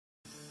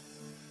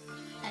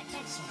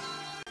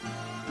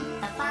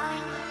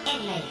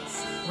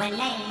when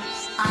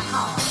names are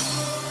called,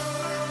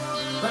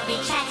 will be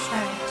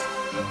transferred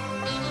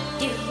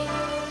due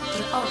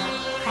to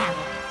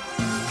overcrowded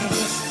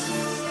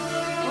conditions.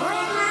 When I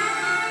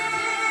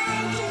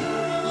do,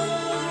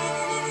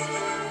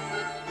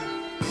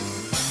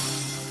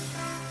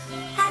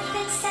 I've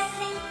been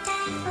serving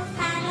time for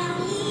 5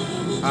 long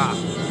years.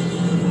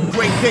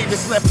 Ray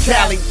Davis left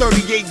Cali,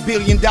 $38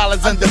 billion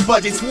under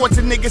budget.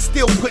 Schwarzenegger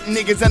still putting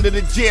niggas under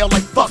the jail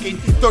like fuck it.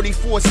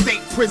 34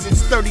 state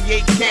prisons,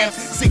 38 camps,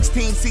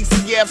 16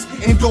 CCFs,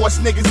 endorse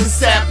niggas to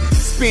sap.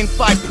 Spend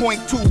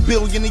 $5.2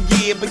 billion a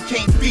year, but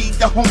can't feed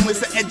the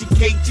homeless or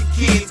educate your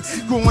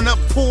kids. Growing up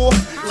poor,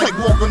 like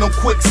walking on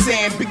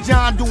quicksand. Big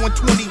John doing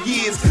 20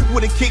 years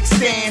with a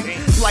kickstand.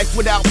 Life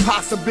without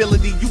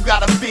possibility, you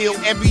gotta feel.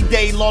 Every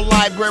day, law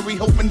library,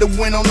 hoping to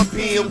win on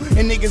appeal.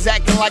 And niggas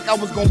acting like I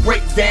was gonna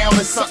break down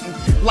or something.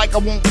 Like I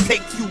won't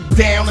take you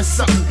down or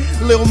something.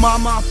 Lil'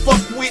 mama I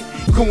fuck with,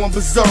 going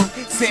berserk.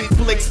 Sent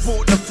flicks,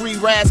 sporting a free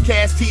Ras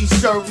Kass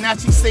t-shirt. Now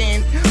she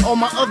saying, all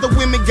my other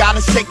women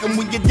gotta shake them.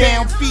 When you're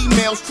down,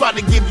 females try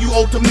to give you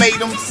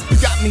ultimatums.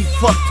 Got me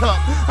fucked up,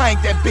 I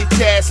ain't that bitch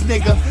ass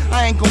nigga.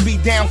 I ain't gonna be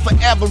down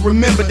forever.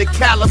 Remember the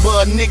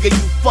caliber of nigga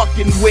you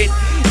fucking with.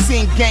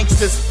 Seen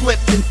gangsters flip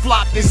and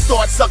flop and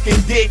start sucking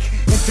dick.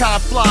 And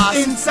time flies,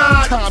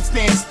 inside time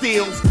stands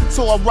still.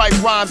 So I write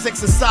rhymes,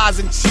 exercise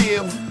and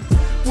chill.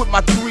 With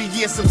my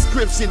 3-year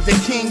subscription to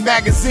King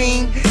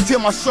Magazine till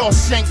my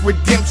Shawshank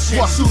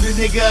Redemption. Shoot a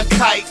nigga a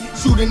kite,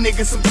 shoot a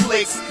nigga some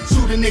flicks,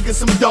 shoot a nigga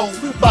some dope,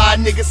 buy a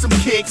nigga some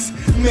kicks.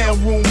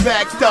 Mailroom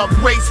backed up,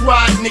 race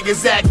ride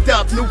niggas act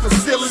up. New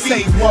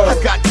facility, I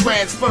got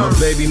transferred. My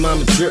baby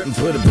mama trippin',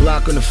 put a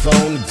block on the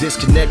phone,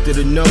 disconnected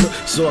the number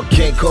so I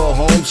can't call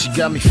home. She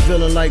got me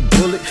feeling like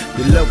Bullet.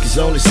 The Glocc is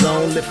on its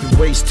own, lifting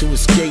weights to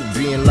escape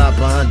being locked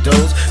behind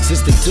doors.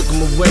 Since they took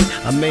him away,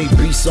 I made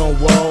beats on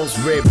walls,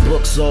 read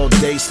books all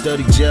day.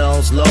 Study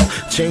Jones law,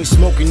 chain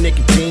smoking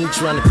nicotine,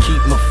 trying to keep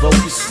my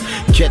focus.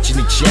 Catching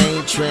the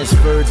chain,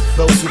 transferred to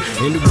Folsom.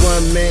 In the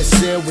one-man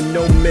cell with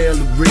no mail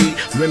to read.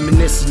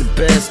 Reminiscing the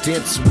past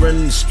tense,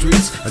 running the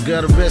streets. I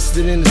got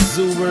arrested in the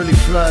zoo early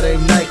Friday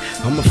night.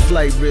 I'm a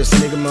flight risk,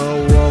 nigga, my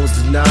old wall was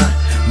denied.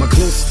 My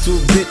closest two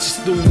bitches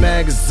through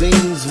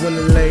magazines. When I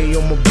lay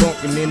on my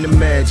bunk and then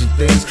imagine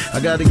things. I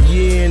got a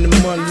year and a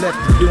month left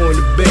to doing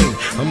the bang.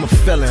 I'm a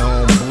felon,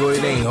 homeboy,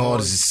 it ain't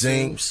hard as it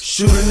seems.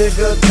 Shoot a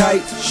nigga a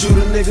kite, shoot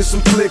a nigga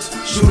some flicks,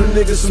 shoot a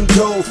nigga some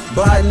dough,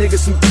 buy a nigga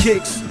some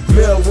kicks.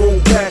 Mailroom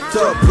packed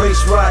up,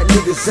 race ride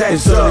niggas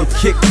act up.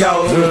 Kick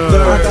out on the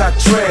third, I got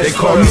transferred. They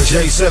call me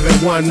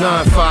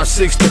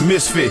J71956 the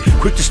misfit.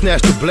 Quick to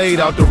snatch the blade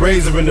out the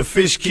razor in the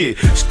fish kit.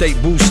 State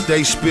boost,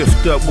 stay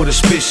spiffed up with a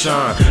spit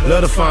shine.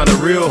 Love to find a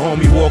real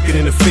homie walking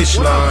in the fish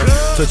line.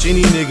 Touch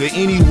any nigga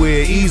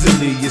anywhere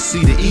easily. You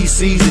see the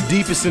EC's the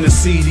deepest in the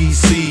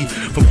CDC.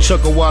 From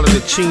Chuckawalla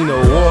to Chino,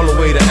 all the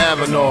way to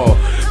Avenal.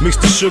 Mix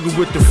the sugar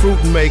with the fruit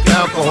and make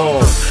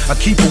alcohol. I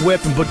keep a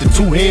weapon, but the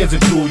two hands are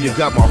through. You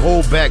got my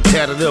whole back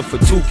tatted up for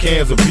 2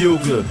 cans of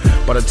Bugler.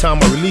 By the time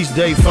my release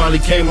day finally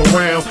came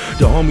around,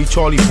 the homie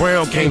Charlie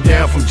Brown came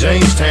down from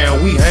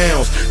Jamestown. We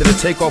hounds that'll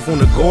take off on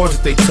the guards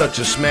if they touch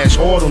us. Smash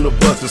hard on the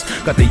busters,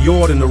 got the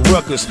yard and the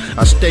ruckus.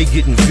 I stay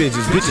getting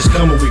visits, bitches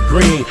coming with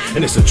green,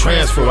 and it's a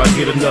transfer, I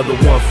get another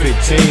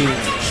 115.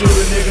 Shoot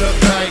a nigga a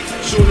kite,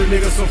 shoot a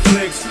nigga some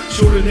flicks,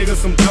 shoot a nigga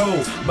some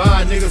dough,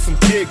 buy a nigga some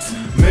kicks.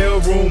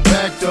 Mailroom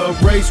backed up,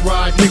 race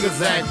ride niggas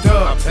act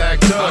up. I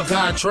packed up, I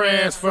got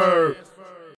transferred.